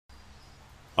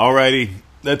Alrighty,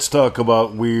 let's talk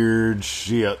about weird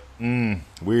shit.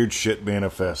 Weird shit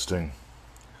manifesting.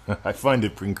 I find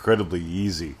it incredibly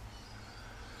easy.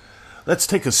 Let's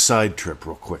take a side trip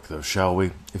real quick, though, shall we?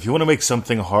 If you want to make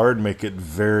something hard, make it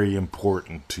very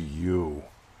important to you.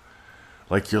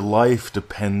 Like your life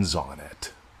depends on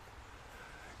it.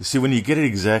 You see, when you get it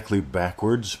exactly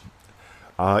backwards,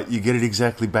 you get it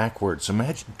exactly backwards.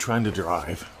 Imagine trying to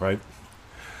drive, right?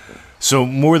 So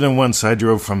more than once I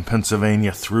drove from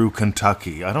Pennsylvania through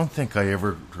Kentucky. I don't think I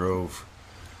ever drove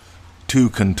to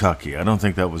Kentucky. I don't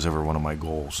think that was ever one of my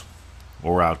goals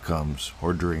or outcomes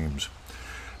or dreams.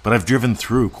 But I've driven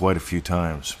through quite a few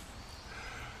times.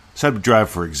 So I'd drive,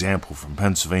 for example, from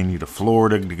Pennsylvania to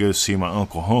Florida to go see my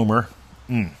Uncle Homer.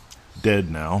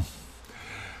 Dead now.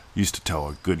 Used to tell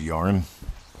a good yarn.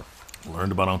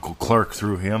 Learned about Uncle Clark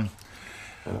through him.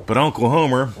 But Uncle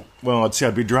Homer, well,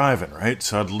 I'd be driving, right?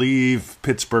 So I'd leave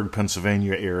Pittsburgh,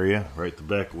 Pennsylvania area, right, the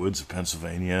backwoods of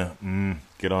Pennsylvania,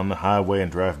 get on the highway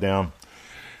and drive down.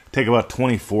 Take about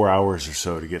 24 hours or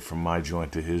so to get from my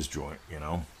joint to his joint, you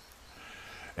know.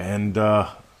 And,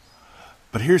 but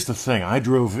here's the thing. I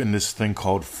drove in this thing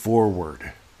called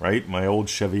Forward, right? My old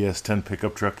Chevy S10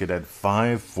 pickup truck, it had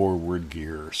 5 forward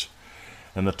gears.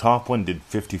 And the top one did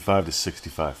 55 to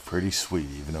 65. Pretty sweet,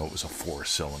 even though it was a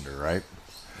 4-cylinder, right?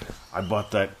 I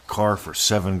bought that car for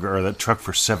that truck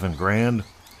for $7,000.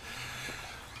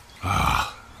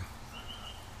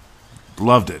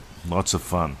 Loved it. Lots of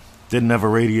fun. Didn't have a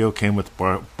radio. Came with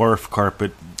barf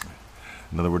carpet.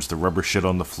 In other words, the rubber shit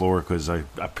on the floor because I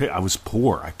was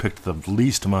poor. I picked the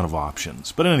least amount of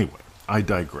options. But anyway, I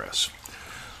digress.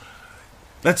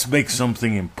 Let's make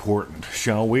something important,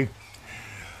 shall we?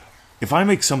 If I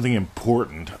make something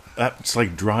important, that's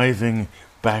like driving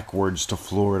backwards to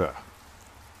Florida.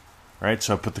 Right,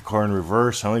 so I put the car in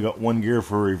reverse. I only got 1 gear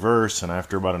for reverse, and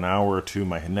after about an hour or two,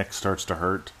 my neck starts to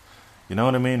hurt. You know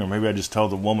what I mean? Or maybe I just tell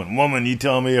the woman, you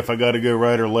tell me if I got to go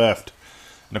right or left.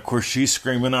 And of course, she's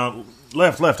screaming out,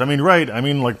 left. I mean, right. I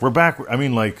mean, like, we're back. I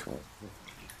mean, like,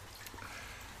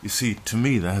 you see, to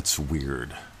me, that's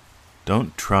weird.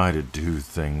 Don't try to do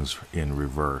things in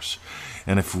reverse.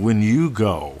 And if when you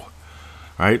go,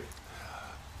 right,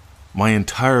 my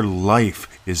entire life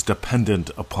is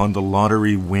dependent upon the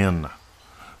lottery win,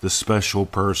 the special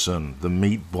person, the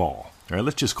meatball. All right,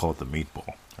 let's just call it the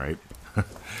meatball, right?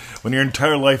 When your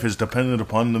entire life is dependent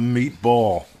upon the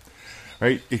meatball,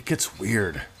 right, it gets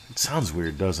weird. It sounds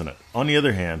weird, doesn't it? On the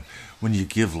other hand, when you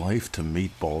give life to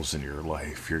meatballs in your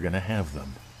life, you're going to have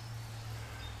them.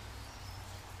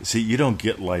 See, you don't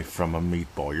get life from a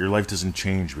meatball. Your life doesn't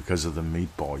change because of the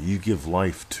meatball. You give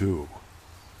life too.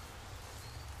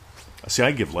 See,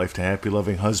 I give life to happy,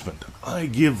 loving husband. I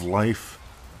give life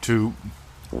to...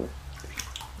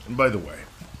 And by the way,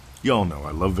 y'all know I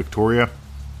love Victoria.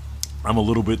 I'm a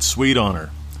little bit sweet on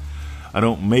her. I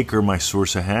don't make her my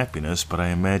source of happiness, but I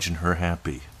imagine her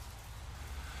happy.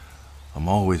 I'm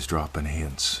always dropping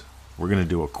hints. We're going to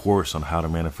do a course on how to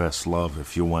manifest love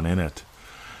if you want in it.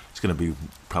 It's going to be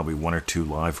probably 1 or 2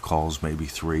 live calls, maybe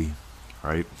 3,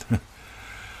 right?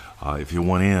 If you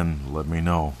want in, let me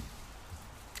know.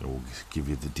 We'll give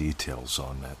you the details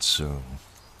on that soon.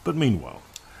 But meanwhile,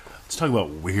 let's talk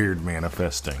about weird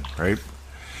manifesting, right?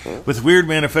 With weird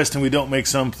manifesting, we don't make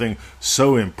something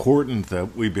so important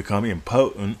that we become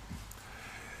impotent,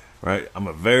 right? I'm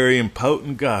a very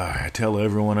impotent guy. I tell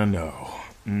everyone I know.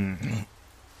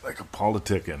 Like a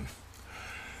politicking.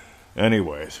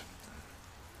 Anyways.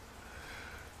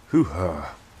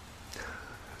 Hoo-ha.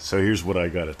 So here's what I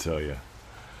gotta tell you.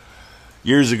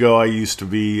 Years ago, I used to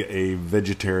be a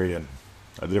vegetarian.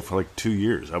 I did it for like 2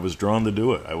 years. I was drawn to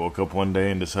do it. I woke up one day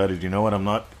and decided, you know what,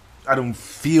 I don't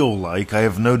feel like, I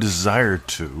have no desire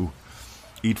to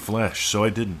eat flesh, so I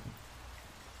didn't.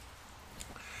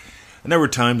 And there were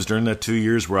times during that 2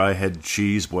 years where I had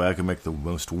cheese. Boy, I could make the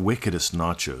most wickedest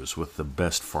nachos with the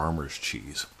best farmer's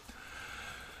cheese.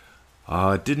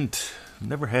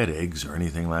 Never had eggs or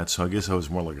anything like that, so I guess I was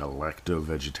more like a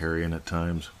lacto-vegetarian at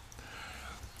times.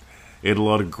 Ate a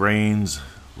lot of grains,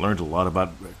 learned a lot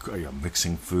about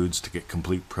mixing foods to get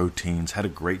complete proteins, had a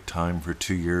great time for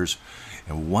 2 years.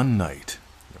 And one night,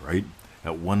 right,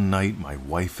 my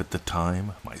wife at the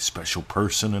time, my special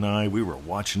person and I, we were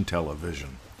watching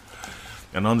television.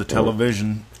 And on the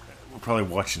television, we're probably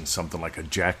watching something like a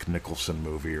Jack Nicholson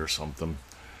movie or something.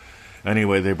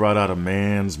 Anyway, they brought out a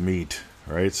man's meat,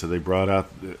 right? So they brought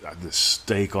out this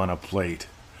steak on a plate.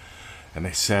 And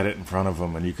they sat it in front of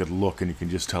him, and you could look, and you can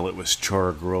just tell it was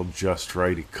char-grilled just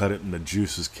right. He cut it, and the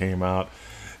juices came out.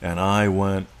 And I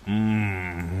went,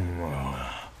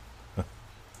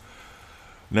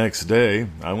 Next day,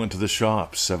 I went to the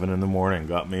shop, 7 in the morning,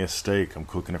 got me a steak. I'm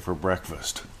cooking it for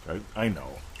breakfast. I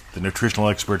know. The nutritional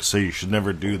experts say you should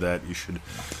never do that. You should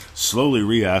slowly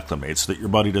reacclimate so that your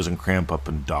body doesn't cramp up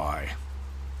and die.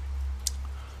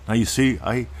 Now, you see,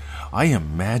 I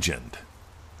imagined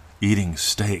eating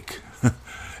steak,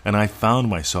 and I found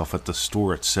myself at the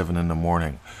store at 7 in the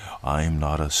morning. I'm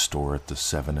not a store at the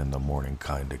 7 in the morning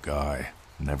kind of guy.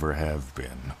 Never have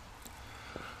been.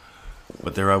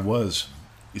 But there I was.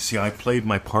 You see, I played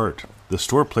my part. The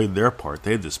store played their part.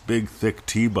 They had this big, thick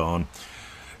T-bone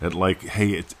at like,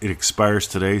 hey, it expires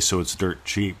today, so it's dirt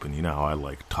cheap. And you know how I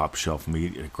like top-shelf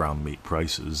meat at ground meat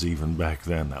prices. Even back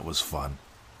then, that was fun.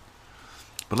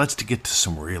 But let's get to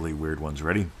some really weird ones.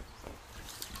 Ready?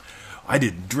 I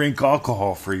didn't drink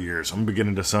alcohol for years. I'm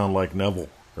beginning to sound like Neville,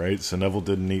 right? So Neville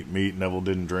didn't eat meat. Neville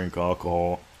didn't drink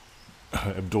alcohol.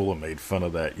 Abdullah made fun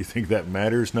of that. You think that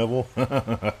matters, Neville?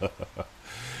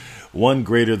 One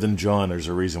greater than John. There's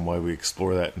a reason why we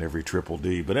explore that in every Triple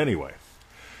D. But anyway,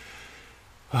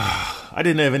 I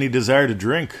didn't have any desire to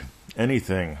drink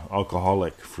anything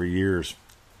alcoholic for years.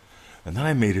 And then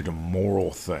I made it a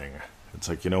moral thing. It's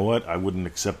like, you know what? I wouldn't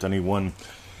accept anyone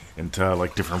into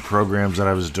like different programs that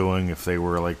I was doing if they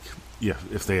were like, yeah,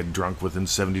 if they had drunk within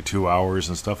 72 hours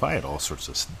and stuff. I had all sorts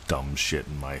of dumb shit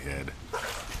in my head.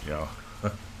 You know.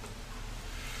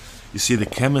 You see, the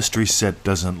chemistry set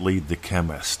doesn't lead the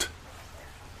chemist.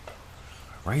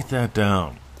 Write that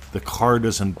down. The car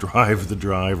doesn't drive the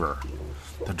driver.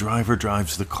 The driver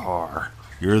drives the car.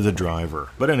 You're the driver.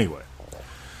 But anyway.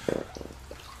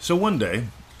 So one day,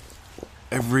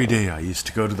 every day I used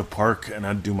to go to the park and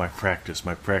I'd do my practice.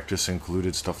 My practice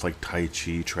included stuff like Tai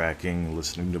Chi, tracking,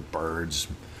 listening to birds,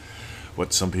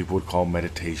 what some people would call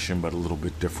meditation, but a little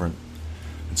bit different.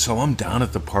 And so I'm down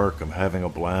at the park, I'm having a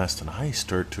blast, and I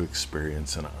start to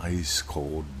experience an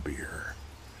ice-cold beer.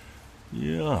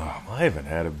 Yeah, I haven't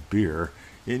had a beer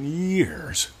in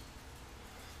years.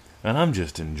 And I'm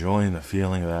just enjoying the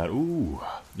feeling of that, ooh,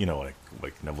 you know,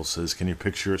 like Neville says, can you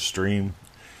picture a stream?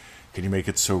 Can you make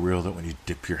it so real that when you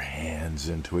dip your hands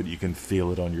into it, you can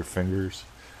feel it on your fingers?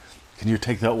 Can you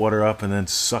take that water up and then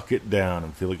suck it down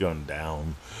and feel it going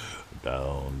down,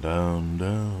 down, down,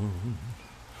 down?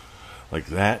 Like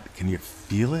that? Can you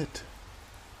feel it?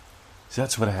 See,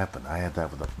 that's what happened. I had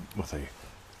that with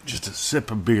just a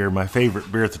sip of beer. My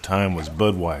favorite beer at the time was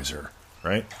Budweiser,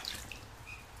 right?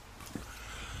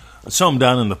 So I'm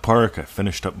down in the park. I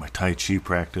finished up my Tai Chi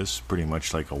practice, pretty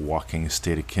much like a walking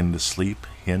state akin to sleep,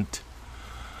 hint.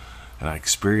 And I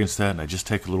experienced that, and I just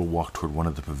take a little walk toward one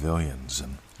of the pavilions,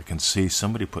 and I can see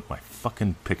somebody put my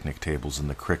fucking picnic tables in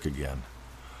the creek again.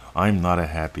 I'm not a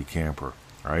happy camper,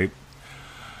 right?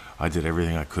 I did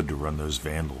everything I could to run those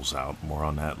vandals out. More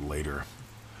on that later.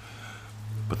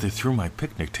 But they threw my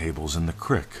picnic tables in the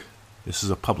creek. This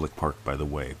is a public park, by the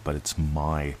way, but it's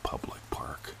my public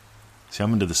park. See,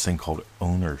 I'm into this thing called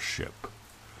ownership.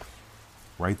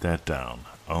 Write that down.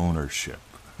 Ownership.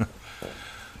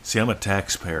 See, I'm a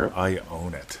taxpayer. I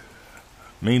own it.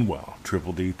 Meanwhile,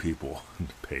 Triple D people,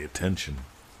 pay attention.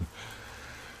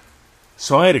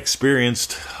 So I had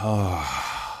experienced...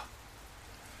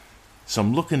 So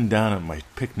I'm looking down at my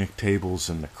picnic tables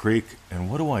in the creek,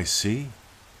 and what do I see?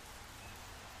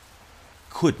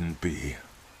 Couldn't be.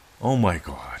 Oh my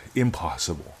God,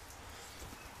 impossible.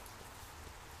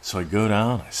 So I go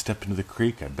down, I step into the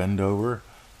creek, I bend over.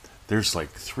 There's like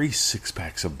 3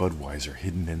 6-packs of Budweiser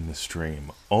hidden in the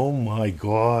stream. Oh my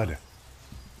God.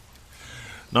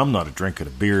 Now, I'm not a drinking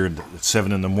a beer at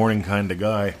 7 in the morning kind of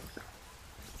guy.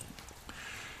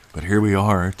 But here we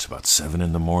are. It's about 7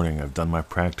 in the morning. I've done my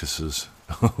practices.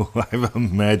 I've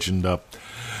imagined up.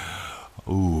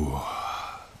 Ooh.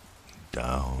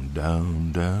 Down,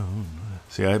 down, down.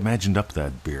 See, I imagined up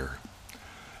that beer.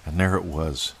 And there it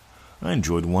was. I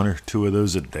enjoyed 1 or 2 of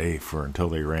those a day until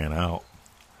they ran out.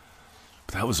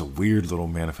 But that was a weird little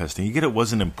manifesting. You get it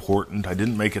wasn't important. I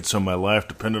didn't make it so my life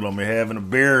depended on me having a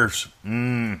beers.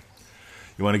 You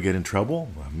want to get in trouble?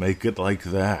 Make it like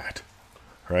that.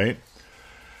 Right?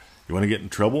 You want to get in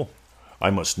trouble?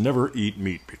 I must never eat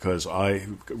meat because I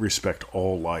respect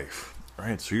all life.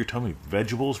 Right? So you're telling me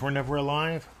vegetables were never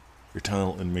alive? You're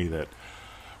telling me that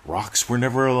rocks were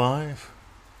never alive?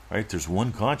 Right? There's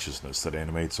one consciousness that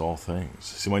animates all things.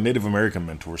 See, my Native American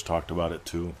mentors talked about it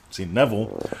too. See,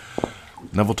 Neville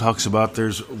talks about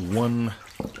there's one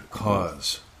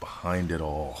cause behind it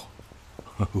all.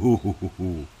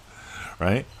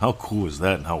 Right? How cool is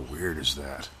that and how weird is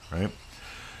that? Right?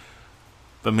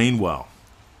 But meanwhile,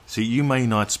 see, you may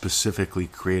not specifically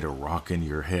create a rock in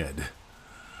your head,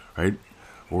 right?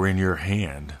 Or in your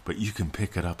hand, but you can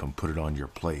pick it up and put it on your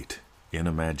plate in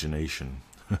imagination.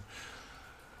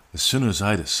 As soon as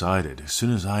I decided, as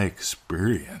soon as I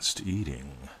experienced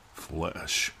eating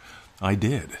flesh, I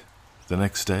did. The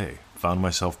next day, found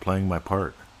myself playing my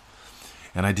part.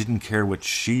 And I didn't care what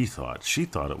she thought. She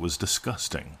thought it was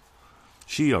disgusting.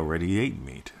 She already ate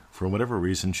meat. For whatever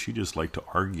reason, she just liked to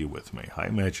argue with me. I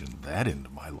imagined that into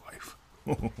my life.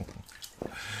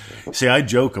 See, I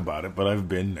joke about it, but I've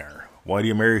been there. Why do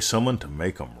you marry someone? To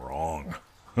make them wrong.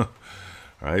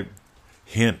 Right?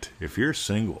 Hint, if you're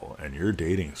single and you're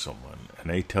dating someone and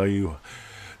they tell you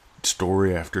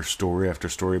story after story after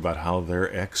story about how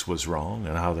their ex was wrong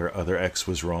and how their other ex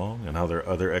was wrong and how their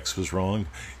other ex was wrong,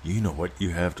 you know what you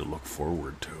have to look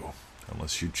forward to,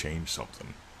 unless you change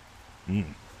something.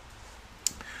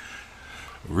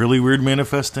 Really weird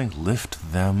manifesting?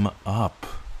 Lift them up.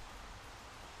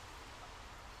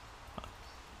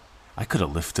 I could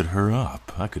have lifted her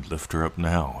up. I could lift her up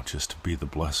now just to be the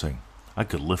blessing. I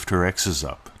could lift her exes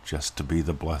up just to be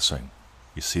the blessing.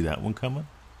 You see that one coming?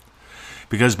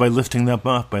 Because by lifting them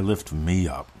up, I lift me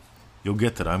up. You'll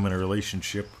get that I'm in a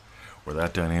relationship where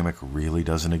that dynamic really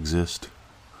doesn't exist.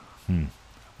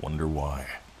 Wonder why.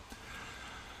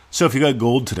 So if you got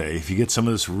gold today, if you get some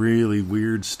of this really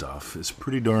weird stuff, it's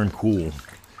pretty darn cool.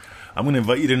 I'm going to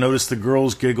invite you to notice the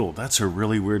girls giggle. That's a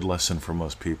really weird lesson for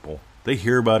most people. They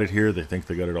hear about it here. They think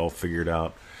they got it all figured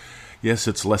out. Yes,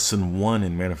 it's lesson 1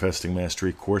 in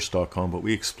ManifestingMasteryCourse.com, but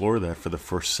we explore that for the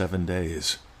first 7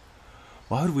 days.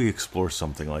 Why would we explore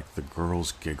something like the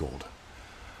girls giggled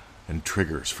and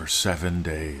triggers for 7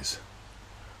 days?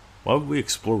 Why would we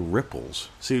explore ripples?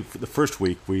 See, for the first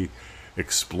week, we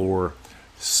explore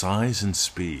size and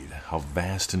speed, how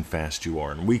vast and fast you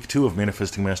are. In week 2 of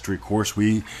Manifesting Mastery Course,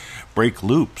 we break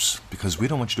loops because we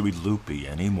don't want you to be loopy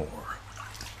anymore.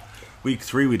 Week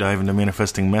 3, we dive into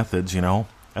manifesting methods,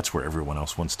 That's where everyone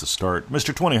else wants to start.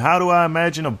 Mr. 20, how do I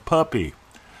imagine a puppy?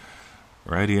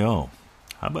 Rightio.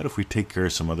 How about if we take care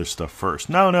of some other stuff first?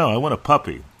 No, I want a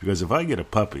puppy. Because if I get a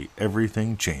puppy,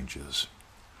 everything changes.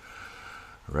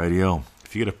 Rightio.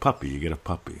 If you get a puppy, you get a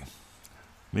puppy.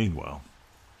 Meanwhile,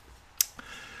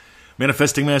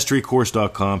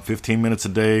 ManifestingMasteryCourse.com, 15 minutes a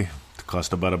day. It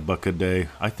costs about $1 a day.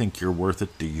 I think you're worth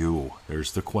it to you.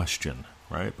 There's the question.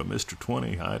 Right? But Mr.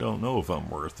 20, I don't know if I'm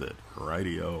worth it.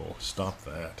 Rightio. Stop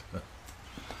that.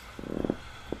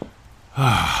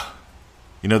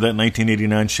 You know that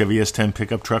 1989 Chevy S10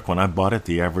 pickup truck? When I bought it,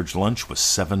 the average lunch was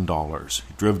 $7.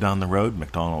 You drove down the road,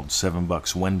 McDonald's,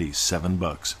 $7. Wendy's,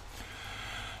 $7.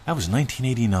 That was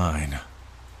 1989.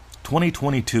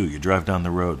 2022, you drive down the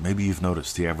road. Maybe you've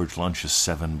noticed the average lunch is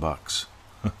 $7.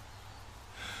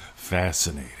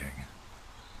 Fascinating.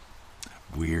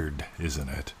 Weird, isn't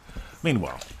it?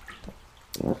 Meanwhile,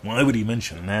 why would he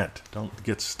mention that? Don't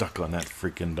get stuck on that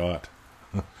freaking dot.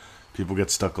 People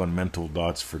get stuck on mental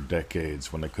dots for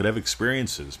decades when they could have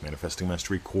experiences.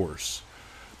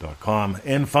 ManifestingMasteryCourse.com.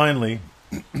 And finally,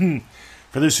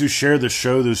 for those who share the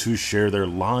show, those who share their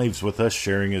lives with us,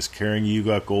 sharing is caring. You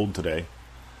got gold today.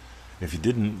 If you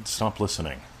didn't, stop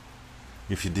listening.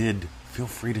 If you did, feel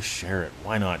free to share it.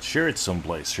 Why not? Share it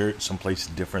someplace. Share it someplace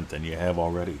different than you have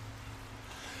already.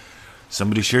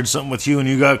 Somebody shared something with you and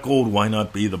you got gold. Why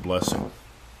not be the blessing?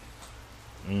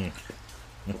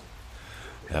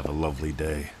 Have a lovely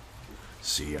day.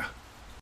 See ya.